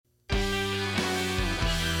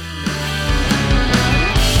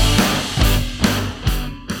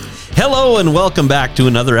Hello and welcome back to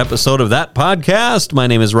another episode of That Podcast. My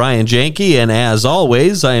name is Ryan Janke, and as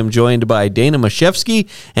always, I am joined by Dana Mashevsky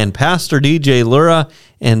and Pastor DJ Lura,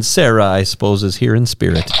 and Sarah, I suppose, is here in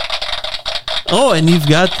spirit. Oh, and you've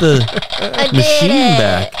got the machine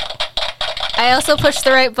back. I also pushed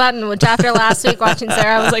the right button, which after last week watching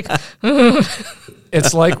Sarah, I was like,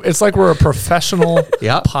 It's like we're a professional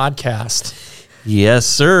Yep. podcast. Yes,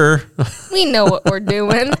 sir. we know what we're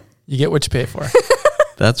doing. You get what you pay for.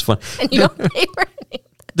 That's fun. And you don't pay for anything.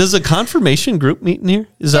 Does a confirmation group meet in here?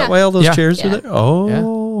 Is that Yeah. why all those Yeah. chairs Yeah. are there?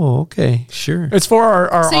 Oh, okay. Sure. It's for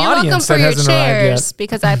our So you're welcome audience for that your hasn't arrived chairs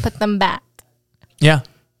because I put them back. yet.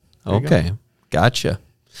 Yeah. Okay. Gotcha.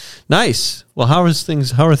 Nice. Well, how are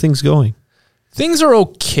things going? Things are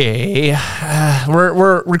okay.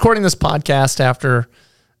 We're recording this podcast after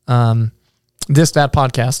that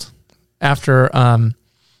podcast after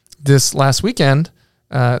this last weekend,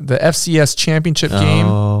 the FCS championship game.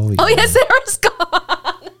 Oh, Oh, yeah, Sarah's gone.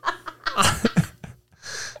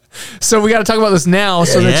 So we got to talk about this now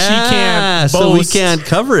so that she can't boast. so we can't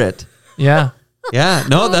cover it. Yeah. Yeah.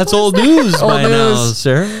 No, that's old news by now, news.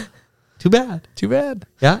 Sarah. Too bad. Too bad.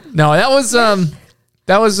 Yeah. No, that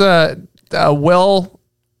was a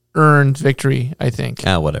well-earned victory, I think.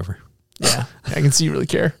 Whatever. Yeah, I can see you really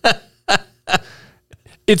care.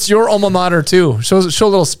 It's your alma mater too. Show a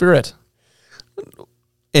little spirit.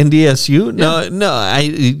 NDSU? No.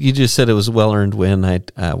 You just said it was a well-earned win.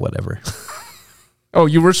 Whatever. Oh,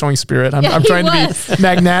 you were showing spirit. I'm Yeah, trying he to was. be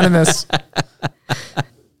magnanimous.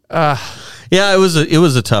 Yeah, it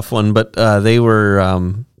was a tough one, but they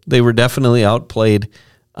were definitely outplayed.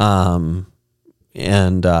 And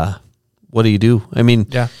what do you do? I mean,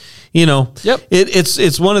 Yeah. you know, Yep.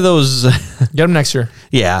 it's one of those. Get them next year.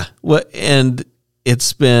 Yeah. And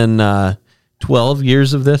it's been 12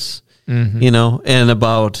 years of this, you know, and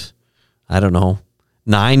about, I don't know,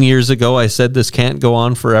 9 years ago, I said this can't go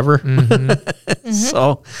on forever.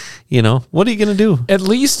 So, you know, what are you going to do? At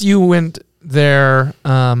least you went there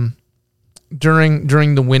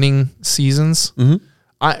during the winning seasons.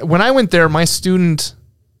 Mm-hmm. When I went there, my student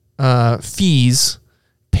fees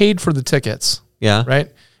paid for the tickets. Yeah.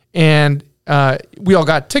 Right. And we all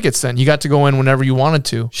got tickets then. You got to go in whenever you wanted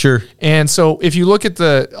to. Sure. And so if you look at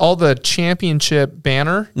all the championship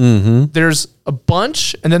banner, there's a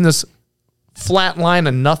bunch and then this flat line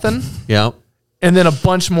of nothing Yeah. and then a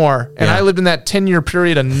bunch more. And Yeah. I lived in that 10-year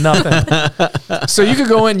period of nothing. So you could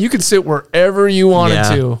go in, you could sit wherever you wanted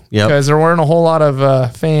Yeah. to Yep. because there weren't a whole lot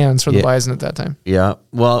of fans for the Yeah. Bison at that time. Yeah.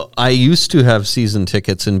 Well, I used to have season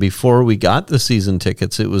tickets, and before we got the season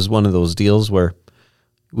tickets, it was one of those deals where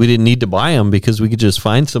we didn't need to buy them because we could just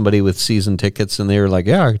find somebody with season tickets, and they were like,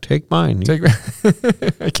 "Yeah, take mine."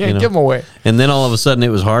 I can't give them away. And then all of a sudden, it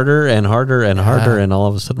was harder and harder and harder, and all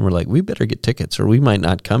of a sudden, we're like, "We better get tickets, or we might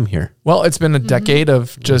not come here." Well, it's been a decade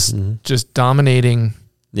of just dominating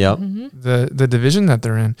Yep. the division that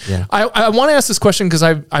they're in. Yeah. I want to ask this question because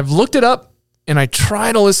I've looked it up and I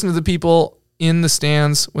try to listen to the people in the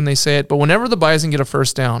stands when they say it. But whenever the Bison get a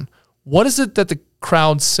first down, what is it that the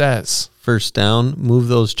crowd says? First down, move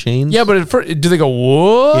those chains. Yeah, but do they go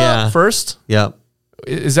whoa Yeah. first? Yep.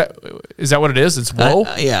 Is that what it is? It's whoa.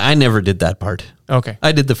 I never did that part. Okay,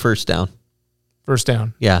 I did the first down. first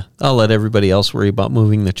down. Yeah, I'll let everybody else worry about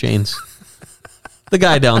moving the chains. The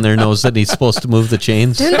guy down there knows that he's supposed to move the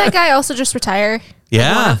chains. Didn't that guy also just retire?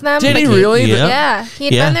 Yeah. One of them? Did he really? Yeah. Yeah. He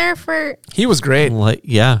had Yeah. been there for, He was great. Like,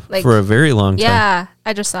 for a very long time. yeah.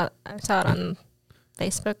 I saw it on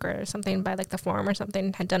Facebook or something by like the forum or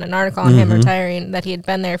something, had done an article on him retiring, that he had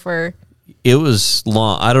been there for. It was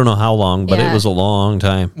long. I don't know how long, but it Yeah. was a long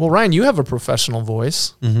time. Well, Ryan, you have a professional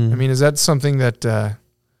voice. I mean, is that something that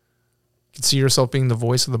you could see yourself being the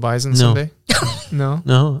voice of the Bison someday? No.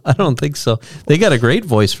 No, I don't think so. They got a great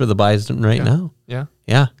voice for the Bison right now. Yeah.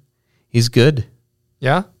 Yeah. He's good.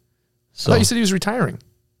 Yeah. So I thought you said he was retiring.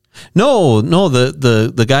 no,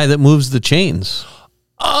 the guy that moves the chains.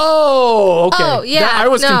 Oh, okay. Oh, yeah, I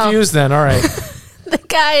was no. confused then. All right. The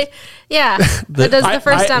guy, yeah, that does the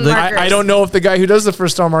first down markers. I don't know if the guy who does the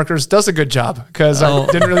first down markers does a good job because I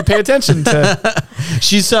didn't really pay attention to.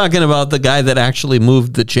 She's talking about the guy that actually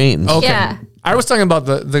moved the chains. Okay. Yeah. I was talking about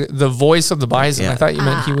the voice of the Bison. Yeah. I thought you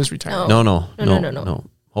meant he was retiring. no. No.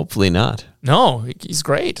 Hopefully not. No, he's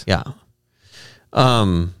great. Yeah.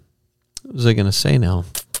 What was I going to say now?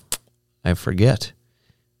 I forget.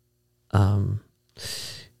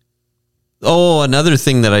 Another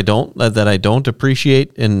thing that I don't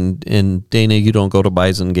appreciate, and Dana, you don't go to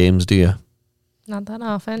Bison games, do you? Not that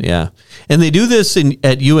often. Yeah, and they do this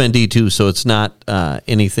at UND too, so it's not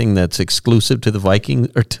anything that's exclusive to the Vikings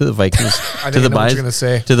or to the Vikings I to the know what you're Bison. gonna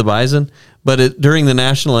say. To the Bison, but during the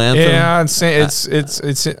national anthem, Yeah, it's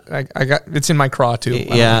in my craw too.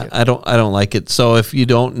 I don't like it. So if you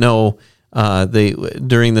don't know, they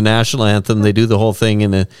during the national anthem they do the whole thing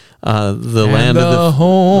in the land of the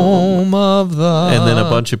home of the, and then a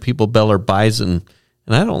bunch of people beller Bison,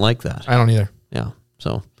 and I don't like that. I don't either. Yeah.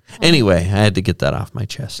 So anyway, I had to get that off my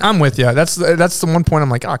chest. I'm with you. That's the one point I'm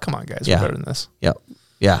like, oh, come on, guys, Yeah. we're better than this. Yep.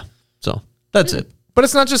 Yeah. So that's it. But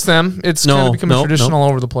it's not just them. It's kind of become a tradition all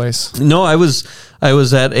over the place. No, I was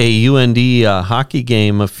at a UND hockey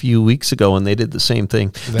game a few weeks ago, and they did the same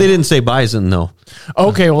thing. They didn't say Bison though.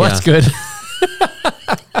 Okay, well, that's good.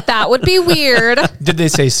 That would be weird. Did they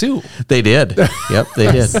say Sioux? They did. Yep,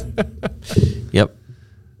 they did. Yep.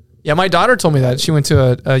 Yeah, my daughter told me that. She went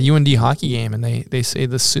to a UND hockey game, and they say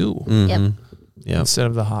the Sioux Yep. Yep. instead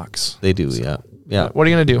of the Hawks. They do. Yeah. Yeah. What are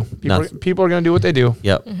you going to do? People are going to do what they do.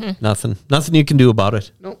 Yep. Nothing you can do about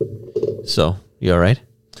it. Nope. So you all right?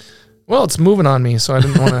 Well, it's moving on me, so I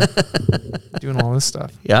didn't want to doing all this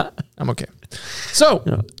stuff. Yeah. I'm okay. So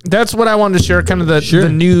that's what I wanted to share, kind of the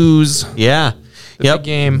news. Yeah. The big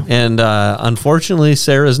game. And unfortunately,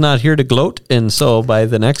 Sarah's not here to gloat, and so by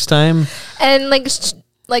the next time, And like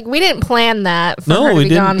we didn't plan that. For No, her to we be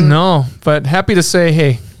didn't. Gone. No, but happy to say,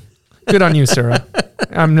 hey, good on you, Sarah.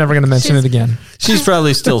 I'm never going to mention it again. she's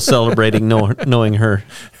probably still celebrating knowing her.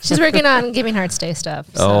 She's working on Giving Hearts Day stuff.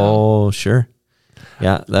 So. Oh, sure.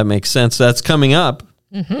 Yeah, that makes sense. That's coming up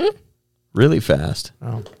really fast.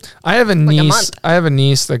 Oh. I have a Like a niece. month. I have a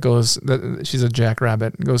niece that she's a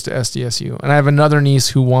jackrabbit and goes to SDSU, and I have another niece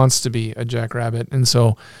who wants to be a jackrabbit, and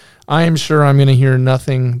so I am sure I'm going to hear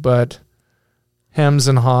nothing but hems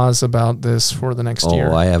and haws about this for the next year.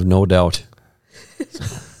 Oh, I have no doubt.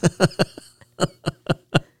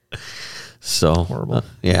 So Horrible.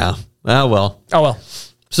 yeah. Ah, well. Oh well.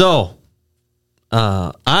 So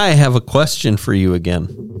I have a question for you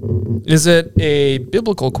again. Is it a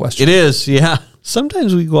biblical question? It is, yeah.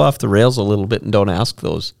 Sometimes we go off the rails a little bit and don't ask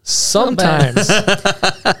those. Sometimes.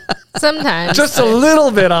 Sometimes. Just a little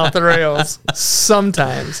bit off the rails.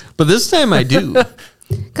 Sometimes. But this time I do.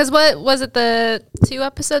 Because what was it the 2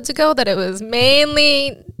 episodes ago that it was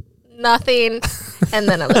mainly nothing and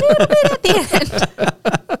then a little bit at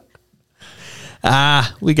the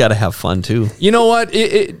end. We got to have fun too. You know what?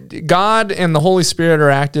 God and the Holy Spirit are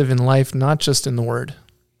active in life, not just in the Word.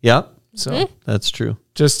 Yep, So that's true.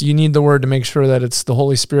 just you need the Word to make sure that it's the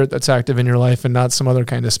Holy Spirit that's active in your life and not some other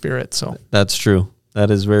kind of spirit. So, That's true. That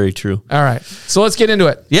is very true. all right. So let's get into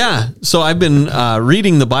it. Yeah. So I've been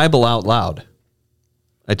reading the Bible out loud.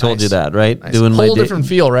 I told Nice. you that, right? Nice. Whole different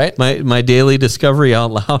feel, right? my daily discovery out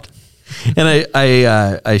loud. And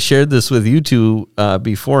I shared this with you two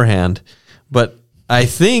beforehand, but I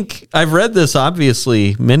think I've read this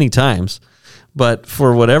obviously many times, but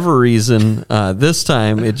for whatever reason, this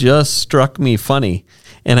time it just struck me funny.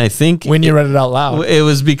 And I think When you read it out loud. it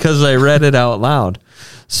was because I read it out loud.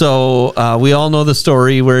 So we all know the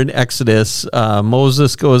story. We're in Exodus.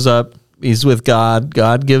 Moses goes up. He's with God.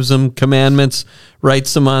 God gives him commandments,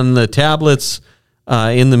 writes them on the tablets.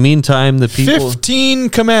 In the meantime, the people... 15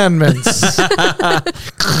 commandments.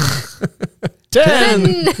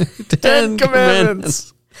 10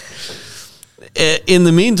 commandments. In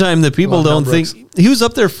the meantime, the people Love Mel don't think... He was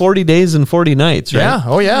up there 40 days and 40 nights, right? Yeah.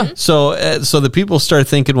 Oh, yeah. So the people start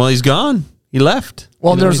thinking, well, he's gone. He left.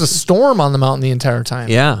 Well, You know, there's a he's- storm on the mountain the entire time.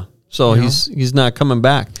 Yeah. So You know? he's not coming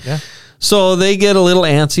back. Yeah. So they get a little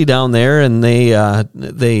antsy down there, and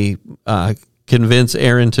they convince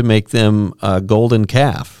Aaron to make them a golden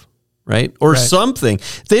calf, right? Or Right. something.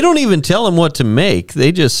 They don't even tell him what to make.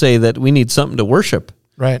 They just say that we need something to worship.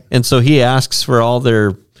 Right. And so he asks for all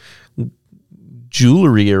their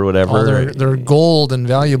jewelry or whatever. All their gold and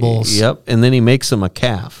valuables. Yep. And then he makes them a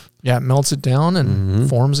calf. Yeah, it melts it down and Mm-hmm.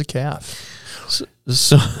 forms a calf.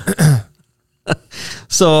 So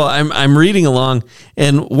so I'm reading along,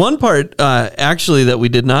 and one part actually that we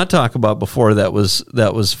did not talk about before that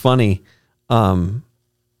was funny.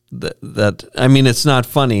 That I mean, it's not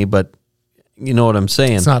funny, but you know what I'm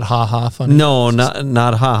saying. It's not ha-ha funny. No,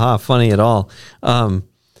 not ha funny at all.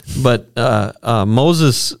 But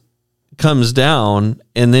Moses comes down,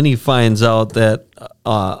 and then he finds out that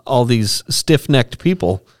all these stiff-necked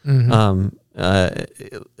people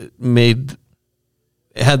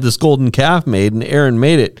had this golden calf made, and Aaron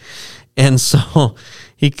made it. And so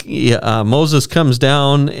Moses comes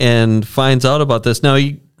down and finds out about this. Now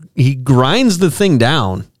he grinds the thing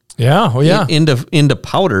down. Yeah. Oh, yeah. into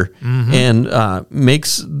powder and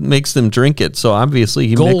makes them drink it. So obviously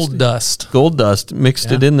he Gold dust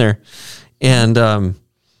mixed it in there, and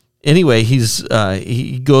anyway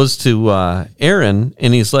he goes to Aaron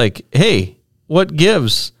and he's like, "Hey, what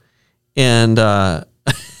gives?" And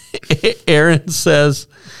Aaron says,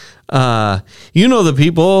 "You know the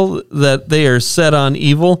people that they are set on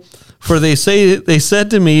evil." For they said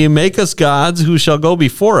to me, make us gods who shall go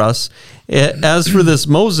before us. As for this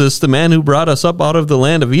Moses, the man who brought us up out of the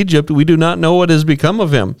land of Egypt, we do not know what has become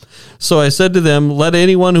of him. So I said to them, let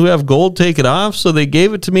anyone who have gold take it off. So they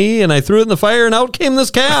gave it to me, and I threw it in the fire, and out came this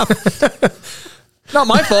calf. Not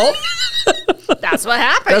my fault. That's what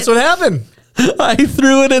happened. That's what happened. I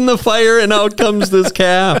threw it in the fire, and out comes this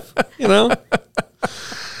calf. You know?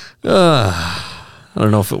 I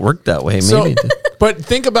don't know if it worked that way. Maybe it did. But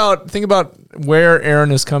think about where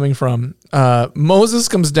Aaron is coming from. Moses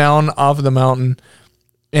comes down off of the mountain,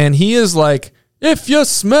 and he is like, if you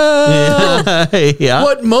smell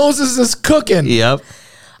what Moses is cooking. Yep.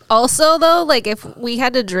 Also, though, like if we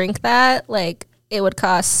had to drink that, like it would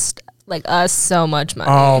cost like us so much money.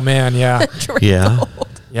 Oh man, yeah. Yeah.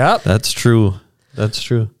 Yep. That's true. That's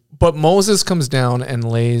true. But Moses comes down and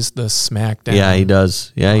lays the smack down. Yeah, he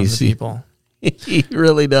does. Yeah, on the people. He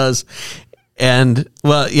really does. And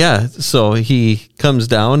well, yeah, so he comes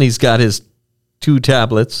down, he's got his 2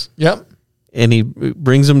 tablets. Yep. And he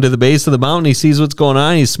brings them to the base of the mountain, he sees what's going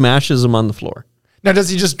on, he smashes them on the floor. Now, does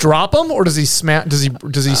he just drop them, or does he smash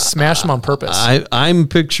them on purpose? I'm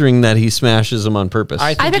picturing that he smashes them on purpose.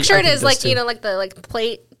 I picture it as like, you know, like the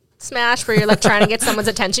plate smash where you're like trying to get someone's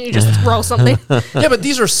attention, you just throw something. Yeah, but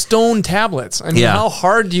these are stone tablets. I mean, how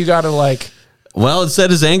hard do you got to like... Well, it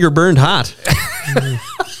said his anger burned hot.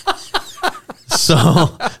 So...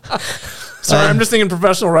 Sorry, I'm just thinking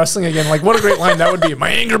professional wrestling again. Like, what a great line that would be. My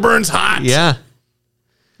anger burns hot. Yeah.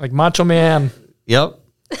 Like Macho Man. Yep.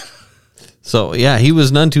 So, yeah, he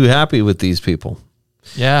was none too happy with these people.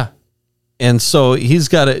 Yeah. And so he's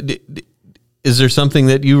got a... Is there something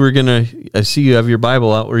that you were going to... I see you have your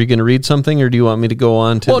Bible out. Were you going to read something, or do you want me to go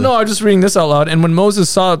on to... Well, no, I'm just reading this out loud. And when Moses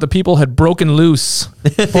saw that the people had broken loose,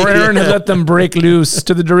 for Aaron had let them break loose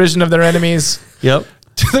to the derision of their enemies. Yep.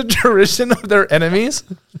 To the derision of their enemies?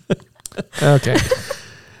 Okay.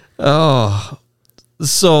 Oh,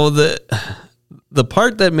 so the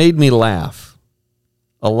part that made me laugh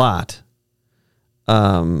a lot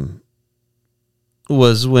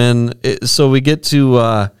was when so we get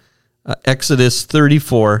to Exodus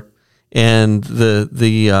 34 and the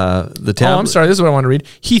tablet. Oh, I'm sorry. This is what I want to read.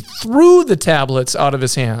 He threw the tablets out of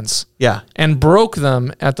his hands. Yeah. And broke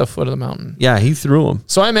them at the foot of the mountain. Yeah, he threw them.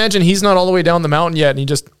 So I imagine he's not all the way down the mountain yet, and he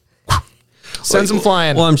just sends them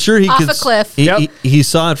flying. Well, I'm sure he off could. A cliff. He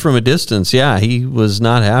saw it from a distance. Yeah, he was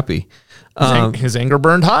not happy. His anger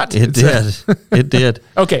burned hot. It did. It did.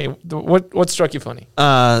 Okay, what struck you funny?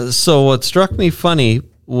 So what struck me funny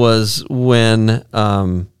was when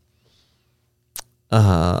no,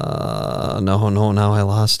 now I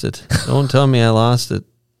lost it. Don't tell me I lost it.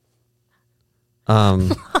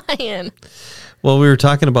 Ryan. Well, we were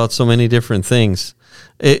talking about so many different things.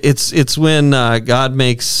 It's when God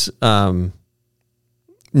makes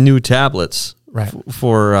new tablets, right?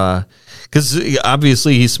 For because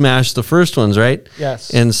obviously he smashed the first ones, right?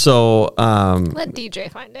 Yes. And so let DJ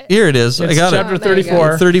find it. Here it is. It's I got chapter it.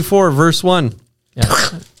 34. 34, verse 1. Yeah.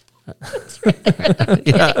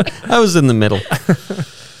 Yeah, I was in the middle.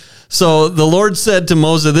 So the Lord said to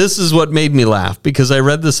Moses, this is what made me laugh, because I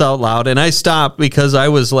read this out loud and I stopped because I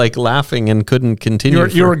was like laughing and couldn't continue.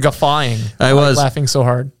 You were guffawing. I was laughing so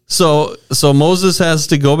hard. So Moses has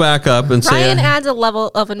to go back up and say, Ryan adds a level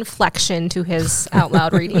of inflection to his out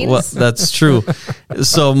loud readings. Well, that's true.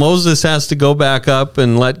 So Moses has to go back up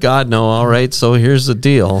and let God know, all right, so here's the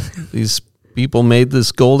deal. These people made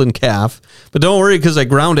this golden calf, but don't worry, because I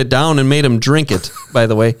ground it down and made them drink it, by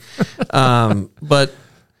the way. But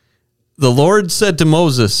the Lord said to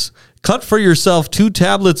Moses, cut for yourself 2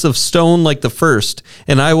 tablets of stone like the first,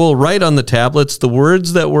 and I will write on the tablets the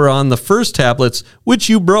words that were on the first tablets, which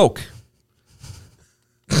you broke.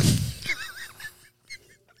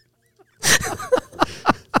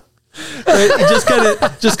 It just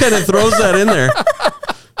kind of throws that in there.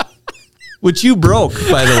 Which you broke,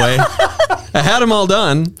 by the way. I had them all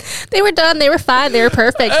done. They were done. They were fine. They were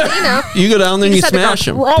perfect. But, you know, you go down there and you smash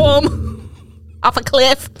them. Throw them off a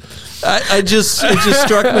cliff. It just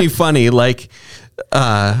struck me funny. Like,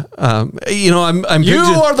 I'm. You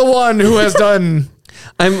are the one who has done.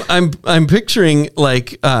 I'm picturing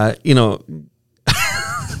like,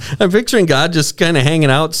 I'm picturing God just kind of hanging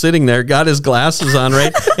out, sitting there, got his glasses on,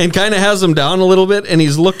 right? And kind of has them down a little bit. And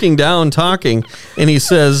he's looking down, talking. And he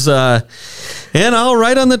says, and I'll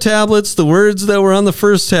write on the tablets the words that were on the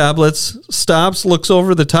first tablets. Stops, looks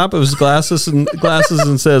over the top of his glasses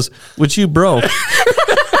and says, which you broke.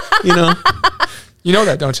 You know? You know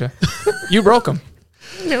that, don't you? You broke them.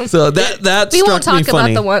 No. So that We struck won't talk me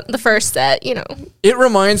funny. about the first set, you know. It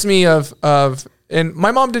reminds me of, and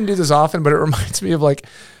my mom didn't do this often, but it reminds me of like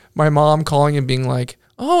my mom calling and being like,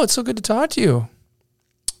 "Oh, it's so good to talk to you.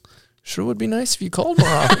 Sure would be nice if you called more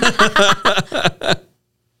often."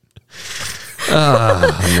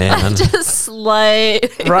 Oh, man. Just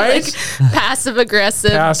slight, Right? like, passive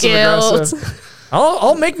aggressive guilt.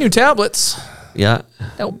 I'll make new tablets Yeah.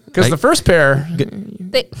 Nope. because the first pair.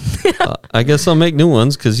 I guess I'll make new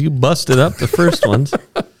ones because you busted up the first ones.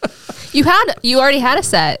 You already had a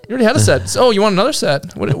set. You already had a set. Oh, you want another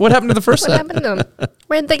set? What happened to the first What set? happened to them?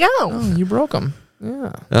 Where'd they go? Oh, you broke them.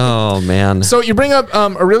 Yeah. Oh, man. So you bring up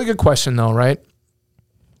a really good question, though, right?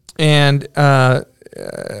 And Did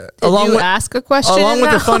you ask a question? along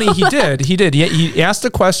with now? the funny, he did. He asked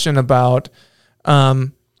a question about,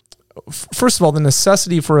 first of all, the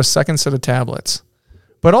necessity for a second set of tablets,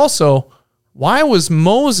 but also why was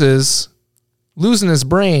Moses losing his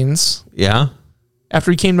brains Yeah.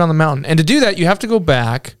 after he came down the mountain? And to do that, you have to go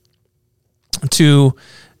back to.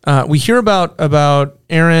 We hear about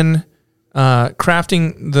Aaron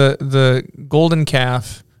crafting the golden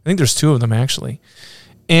calf. I think there's two of them actually,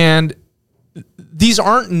 and these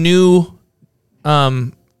aren't new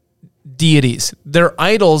deities. They're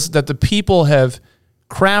idols that the people have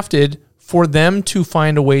crafted for them to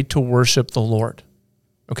find a way to worship the Lord.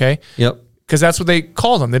 Okay? Yep. Because that's what they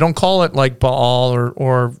call them. They don't call it like Baal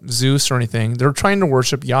or Zeus or anything. They're trying to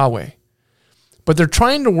worship Yahweh. But they're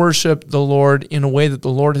trying to worship the Lord in a way that the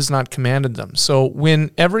Lord has not commanded them. So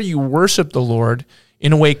whenever you worship the Lord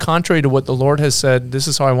in a way contrary to what the Lord has said, this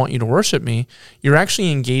is how I want you to worship me, you're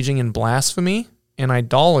actually engaging in blasphemy and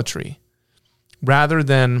idolatry rather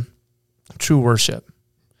than true worship.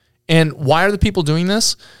 And why are the people doing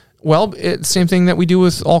this? Well, it's the same thing that we do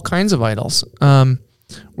with all kinds of idols.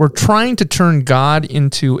 We're trying to turn God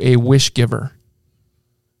into a wish giver,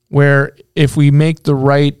 where if we make the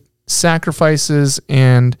right sacrifices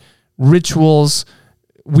and rituals,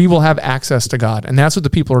 we will have access to God. And that's what the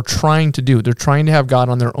people are trying to do. They're trying to have God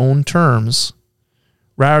on their own terms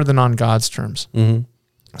rather than on God's terms. Mm-hmm.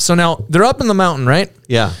 So now they're up in the mountain, right?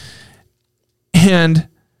 Yeah. And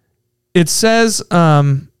it says,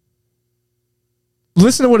 listen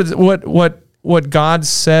to what God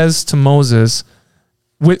says to Moses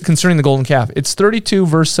concerning the golden calf. It's 32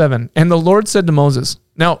 verse 7. And the Lord said to Moses,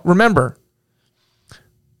 now remember,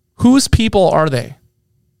 whose people are they?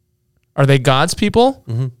 Are they God's people?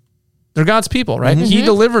 Mm-hmm. They're God's people, right? Mm-hmm. He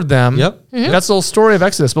delivered them. Yep. Mm-hmm. That's the whole story of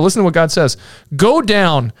Exodus. But listen to what God says. Go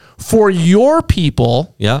down, for your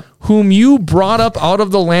people, Yeah. whom you brought up out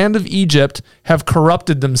of the land of Egypt, have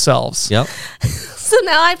corrupted themselves. Yep. So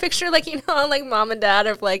now I picture like mom and dad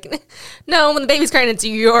are like, no, when the baby's crying, it's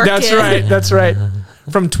your That's kid. right. That's right.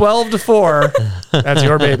 From 12 to 4, that's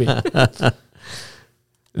your baby.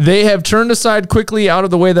 They have turned aside quickly out of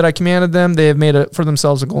the way that I commanded them. They have made for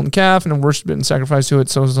themselves a golden calf and have worshipped it and sacrificed to it.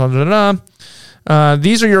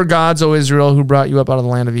 These are your gods, O Israel, who brought you up out of the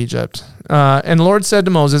land of Egypt. And the Lord said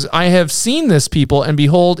to Moses, I have seen this people, and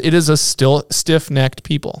behold, it is a still stiff-necked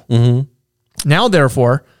people. Mm-hmm. Now,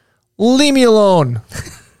 therefore, leave me alone,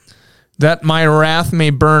 that my wrath may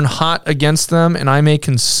burn hot against them, and I may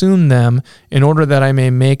consume them, in order that I may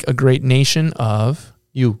make a great nation of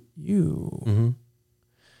You. you. Mm-hmm.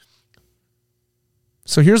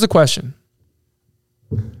 So here's the question.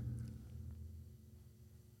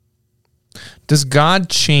 Does God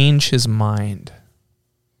change his mind?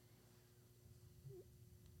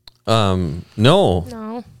 No.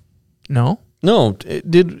 No. No? No.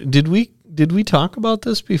 Did we talk about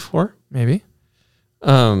this before? Maybe.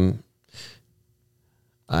 I'm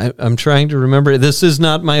trying to remember. This is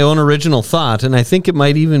not my own original thought, and I think it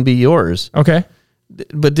might even be yours. Okay.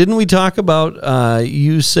 But didn't we talk about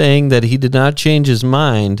you saying that he did not change his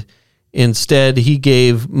mind? Instead, he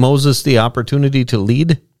gave Moses the opportunity to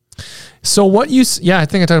lead? So what you... Yeah, I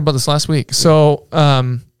think I talked about this last week. So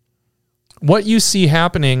what you see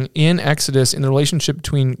happening in Exodus in the relationship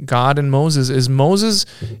between God and Moses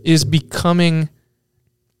is becoming...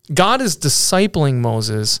 God is discipling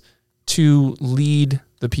Moses to lead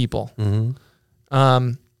the people,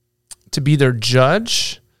 to be their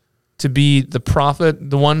judge, to be the prophet,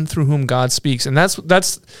 the one through whom God speaks. And that's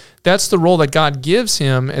the role that God gives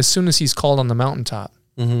him as soon as he's called on the mountaintop.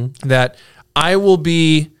 Mm-hmm. That I will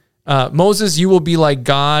be Moses, you will be like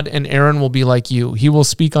God, and Aaron will be like you. He will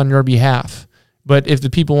speak on your behalf. But if the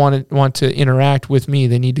people want to interact with me,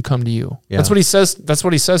 they need to come to you. Yeah. That's what he says. That's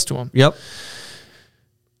what he says to them. Yep.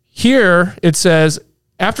 Here it says,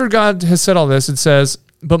 after God has said all this, it says,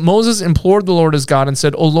 but Moses implored the Lord his God and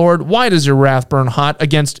said, O Lord, why does your wrath burn hot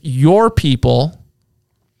against your people,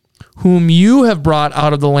 whom you have brought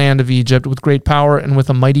out of the land of Egypt with great power and with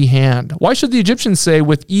a mighty hand? Why should the Egyptians say,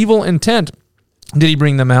 with evil intent did he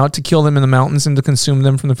bring them out, to kill them in the mountains and to consume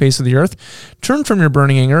them from the face of the earth? Turn from your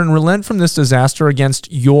burning anger and relent from this disaster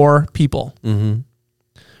against your people. Mm-hmm.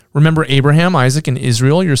 Remember Abraham, Isaac, and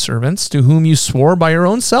Israel, your servants, to whom you swore by your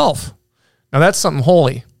own self. Now that's something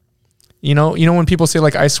holy. You know when people say,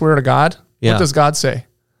 like, I swear to God? Yeah. What does God say?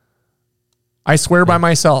 I swear by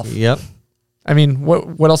myself. Yep. I mean,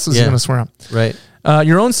 what else is he going to swear on? Right.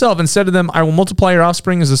 Your own self, and said to them, I will multiply your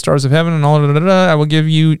offspring as the stars of heaven, and all I will give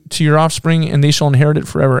you to your offspring, and they shall inherit it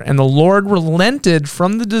forever. And the Lord relented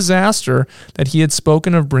from the disaster that he had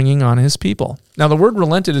spoken of bringing on his people. Now, the word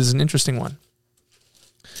relented is an interesting one,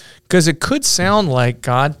 because it could sound like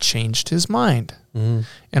God changed his mind. Mm-hmm.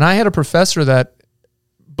 And I had a professor that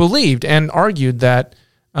believed and argued that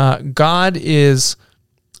God is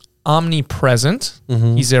omnipresent.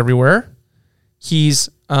 Mm-hmm. He's everywhere. He's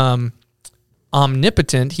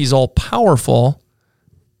omnipotent. He's all powerful,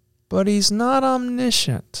 but he's not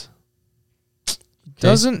omniscient. He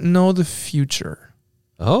doesn't know the future.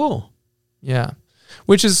 Oh. Yeah.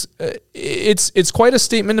 Which is, it's quite a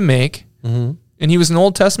statement to make. Mm-hmm. And he was an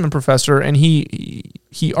Old Testament professor, and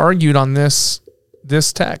he argued on this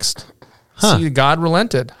text. Huh. See, God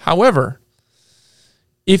relented. However,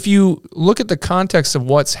 if you look at the context of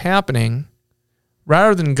what's happening,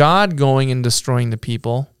 rather than God going and destroying the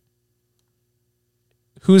people,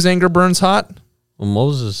 whose anger burns hot? Well,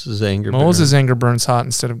 Moses' anger. Moses' anger burns hot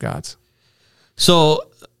instead of God's. So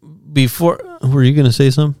before, were you going to say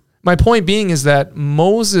something? My point being is that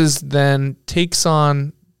Moses then takes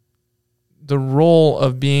on the role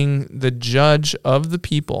of being the judge of the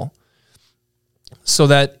people, so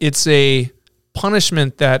that it's a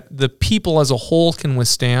punishment that the people as a whole can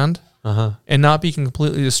withstand and not be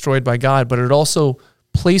completely destroyed by God. But it also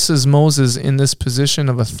places Moses in this position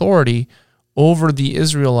of authority over the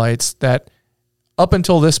Israelites that up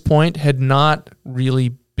until this point had not really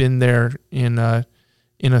been there in a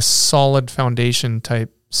solid foundation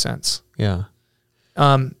type sense. Yeah.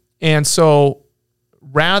 And so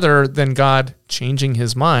rather than God changing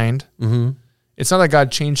his mind, Mm-hmm. it's not that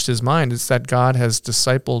God changed his mind. It's that God has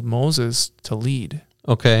discipled Moses to lead.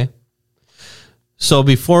 Okay. So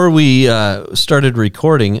before we started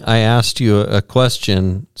recording, I asked you a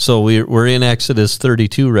question. So we're in Exodus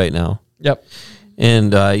 32 right now. Yep.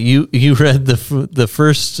 And you read the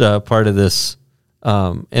first part of this.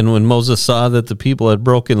 And when Moses saw that the people had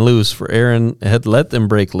broken loose, for Aaron had let them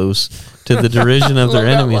break loose to the derision of their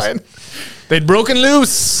enemies. They'd broken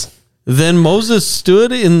loose. Then Moses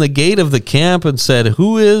stood in the gate of the camp and said,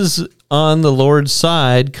 "Who is on the Lord's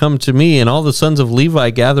side? Come to me." And all the sons of Levi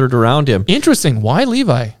gathered around him. Interesting. Why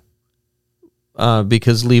Levi?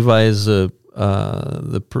 Because Levi is the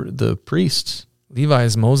priests. Levi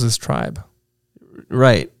is Moses' tribe.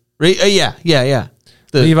 Right. Yeah. The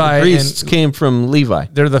Levi priests and- came from Levi.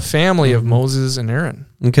 They're the family of Moses and Aaron.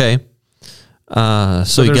 Okay.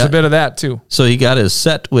 So there's a bit of that too. So he got his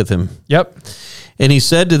set with him. Yep. And he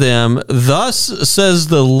said to them, "Thus says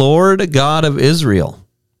the Lord God of Israel."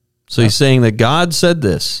 So he's saying that God said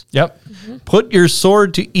this. Yep. Put your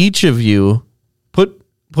sword to each of you.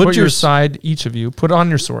 Put your side, each of you. Put on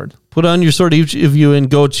your sword. Put on your sword, each of you, and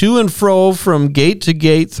go to and fro from gate to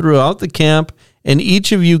gate throughout the camp, and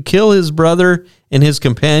each of you kill his brother and his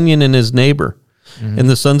companion and his neighbor. Mm-hmm. And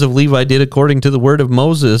the sons of Levi did according to the word of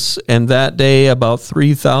Moses, and that day about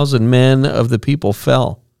 3,000 men of the people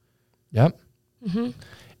fell. Yep. Mm-hmm.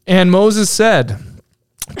 And Moses said,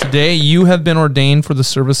 "Today you have been ordained for the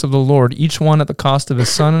service of the Lord, each one at the cost of his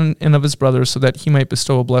son and of his brother, so that he might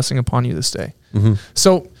bestow a blessing upon you this day." Mm-hmm.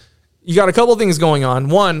 So you got a couple things going on.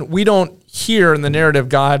 One, we don't hear in the narrative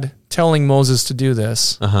God telling Moses to do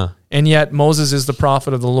this, and yet Moses is the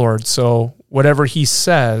prophet of the Lord. So whatever he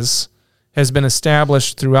says has been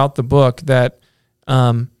established throughout the book that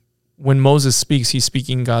when Moses speaks, he's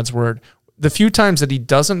speaking God's word. The few times that he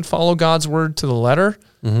doesn't follow God's word to the letter,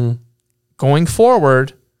 going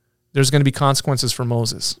forward, there's going to be consequences for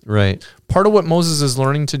Moses. Right. Part of what Moses is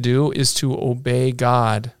learning to do is to obey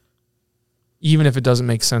God, even if it doesn't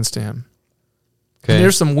make sense to him. Okay. And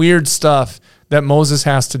there's some weird stuff that Moses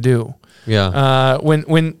has to do. Yeah.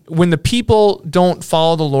 When the people don't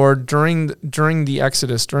follow the Lord during the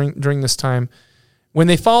Exodus, during this time, When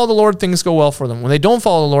they follow the Lord, things go well for them. When they don't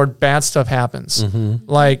follow the Lord, bad stuff happens.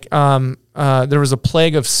 Like there was a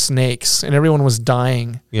plague of snakes, and everyone was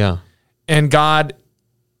dying. Yeah. And God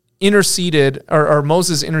interceded, or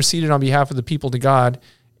Moses interceded on behalf of the people to God,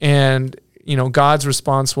 and God's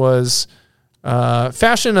response was,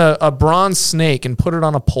 fashion a bronze snake and put it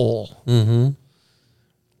on a pole.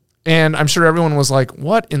 And I'm sure everyone was like,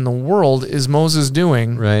 what in the world is Moses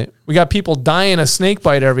doing? Right. We got people dying a snake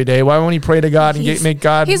bite every day. Why won't he pray to God and make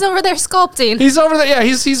God? He's over there sculpting. He's over there. Yeah,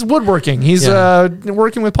 he's woodworking. He's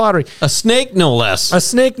working with pottery. A snake, no less. A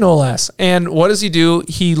snake, no less. And what does he do?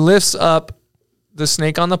 He lifts up the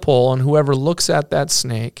snake on the pole, and whoever looks at that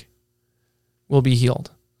snake will be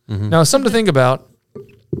healed. Now, something to think about.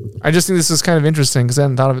 I just think this is kind of interesting because I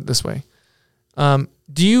hadn't thought of it this way. Have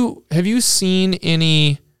you seen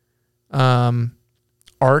any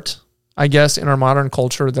art, I guess, in our modern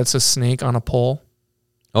culture that's a snake on a pole?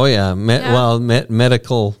 Oh, yeah.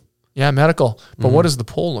 Medical Yeah, medical. But what does the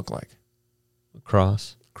pole look like?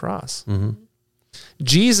 cross. Cross.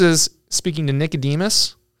 Jesus, speaking to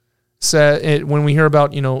Nicodemus, said when we hear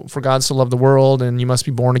about, for God so loved the world and you must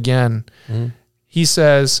be born again, he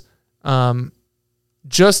says,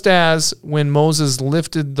 just as when Moses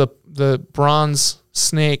lifted the bronze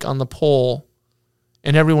snake on the pole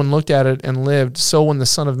and everyone looked at it and lived, so when the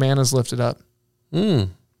Son of Man is lifted up, and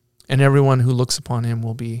everyone who looks upon him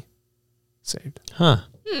will be saved. Huh.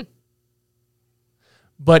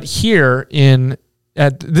 But here in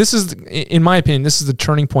my opinion, this is the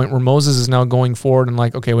turning point where Moses is now going forward and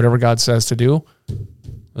like, okay, whatever God says to do,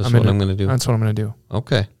 That's what I'm going to do. That's what I'm going to do.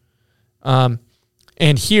 Okay.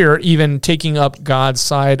 And here, even taking up God's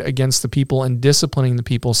side against the people and disciplining the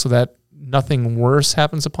people so that nothing worse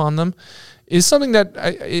happens upon them is something that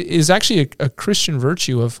is actually a Christian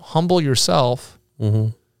virtue of humble yourself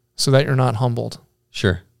so that you're not humbled.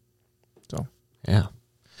 Sure. So, yeah.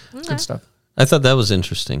 Good stuff. I thought that was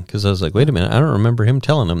interesting because I was like, wait a minute, I don't remember him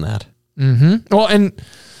telling him that. Well, and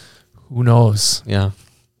who knows? Yeah.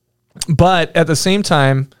 But at the same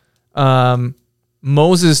time,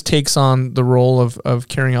 Moses takes on the role of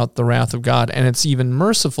carrying out the wrath of God, and it's even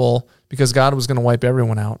merciful because God was going to wipe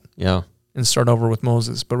everyone out. Yeah. And start over with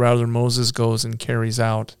Moses, but rather Moses goes and carries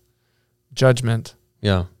out judgment.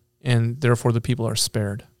 Yeah. And therefore the people are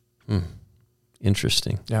spared.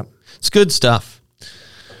 Interesting. Yeah. It's good stuff.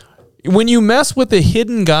 When you mess with a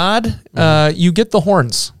hidden God, you get the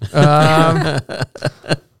horns.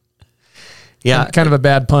 Yeah. Kind of a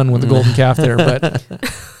bad pun with the golden calf there, but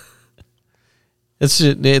it's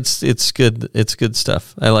good. It's good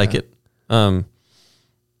stuff. I like it.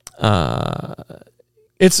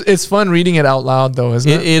 It's fun reading it out loud, though,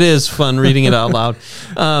 isn't it? It is fun reading it out loud.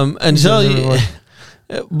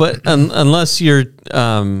 Unless you're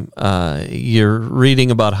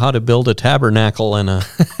reading about how to build a tabernacle and a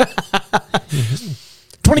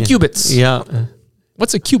 20 cubits. Yeah.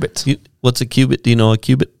 What's a cubit? What's a cubit? Do you know a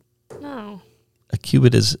cubit? No. A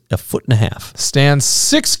cubit is 1.5 feet. Stand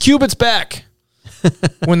 6 cubits back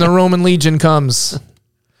when the Roman legion comes.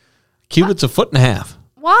 Cubit's 1.5 feet.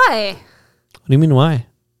 Why? What do you mean? Why?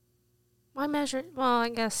 Why measure? Well, I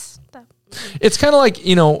guess that. It's kind of like,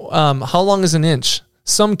 how long is an inch?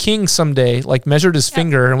 Some king someday measured his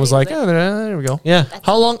finger and was like, oh, there we go. Yeah.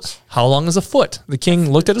 How long is a foot? The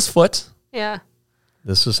king looked at his foot. Yeah.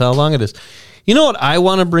 This is how long it is. You know what I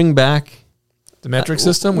want to bring back? The metric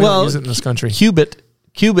system? We don't use it in this country.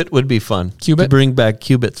 Cubit would be fun. Cubit? To bring back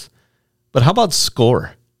cubits. But how about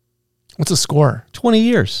score? What's a score? 20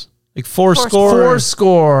 years. Like four score. Four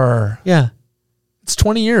score. Yeah. It's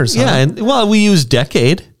 20 years. Yeah. Huh? And we use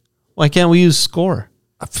decade. Why can't we use score?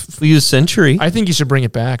 We use century. I think you should bring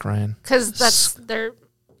it back, Ryan. Because that's their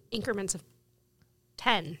increments of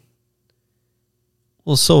 10.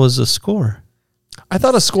 Well, so is a score. I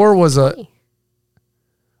thought a score was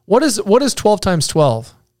what is 12 times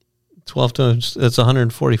 12? 12 times, that's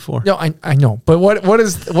 144. No, I know. But what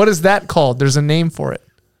is that called? There's a name for it.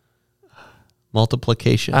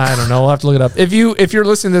 Multiplication. I don't know. I'll have to look it up. If you're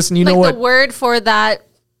listening to this and you know what the word for that.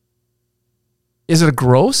 Is it a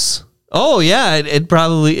gross? Oh yeah, it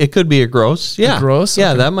could be a gross. Yeah. A gross? Yeah,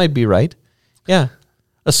 Okay. that might be right. Yeah.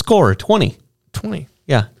 A score, 20. 20.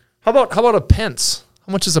 Yeah. How about a pence?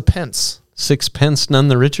 How much is a pence? 6 pence, none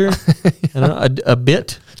the richer. I don't know, a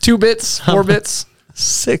bit. 2 bits, 4 bits,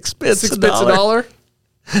 6 bits. 6 bits a dollar.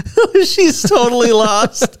 She's totally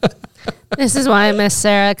lost. This is why I miss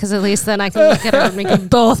Sarah, because at least then I can look at her and we can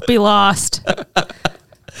both be lost.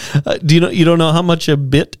 You don't know how much a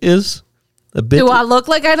bit is? A bit. Do I look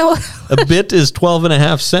like I know? A bit is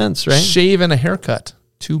 12.5 cents, right? Shave and a haircut.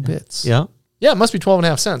 2 bits. Yeah. Yeah, it must be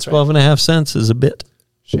 12.5 cents, right? 12.5 cents is a bit.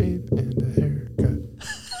 Shave and a haircut.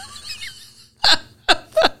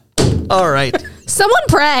 All right. Someone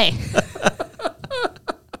pray.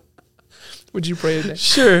 Would you pray today?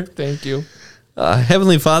 Sure. Thank you.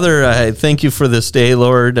 Heavenly Father, I thank you for this day,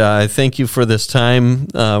 Lord. I thank you for this time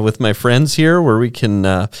with my friends here where we can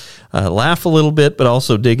laugh a little bit, but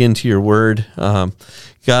also dig into your word.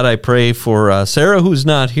 God, I pray for Sarah, who's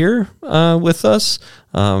not here with us.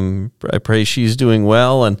 I pray she's doing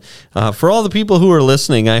well. And for all the people who are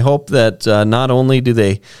listening, I hope that not only do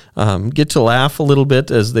they get to laugh a little bit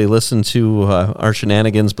as they listen to our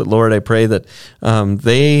shenanigans, but Lord, I pray that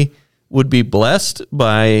they would be blessed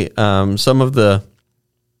by some of the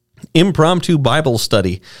impromptu Bible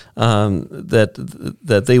study,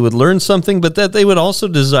 that they would learn something, but that they would also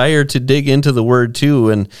desire to dig into the Word too,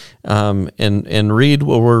 and read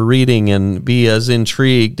what we're reading, and be as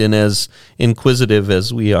intrigued and as inquisitive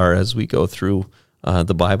as we are as we go through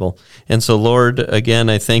the Bible. And so, Lord, again,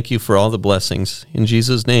 I thank you for all the blessings. In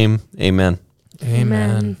Jesus' name, amen.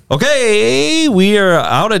 Amen. Okay, we are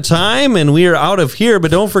out of time and we are out of here, but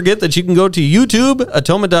don't forget that you can go to YouTube,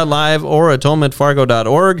 atonement.live or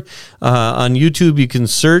atonementfargo.org. On YouTube, you can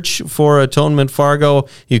search for Atonement Fargo.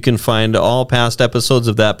 You can find all past episodes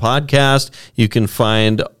of that podcast. You can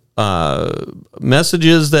find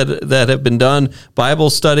messages that have been done, Bible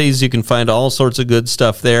studies. You can find all sorts of good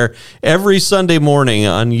stuff there. Every Sunday morning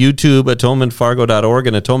on YouTube, atonementfargo.org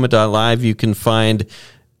and atonement.live, you can find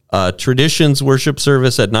Traditions worship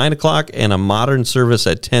service at 9 o'clock and a modern service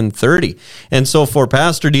at 10:30. And so for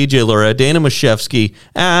Pastor DJ Lura, Dana Mashevsky,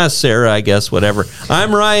 Sarah, I guess, whatever.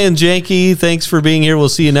 I'm Ryan Janke. Thanks for being here. We'll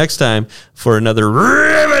see you next time for another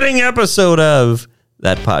riveting episode of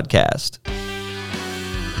that podcast.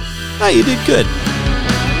 You did good.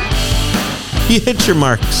 You hit your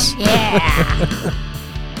marks. Yeah.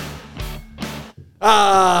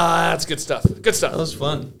 That's good stuff. Good stuff. That was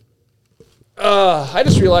fun. I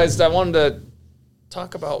just realized I wanted to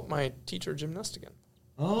talk about my teacher, Jim Nest, again.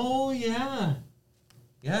 Oh, yeah.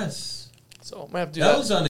 Yes. So I might have to do that. That was on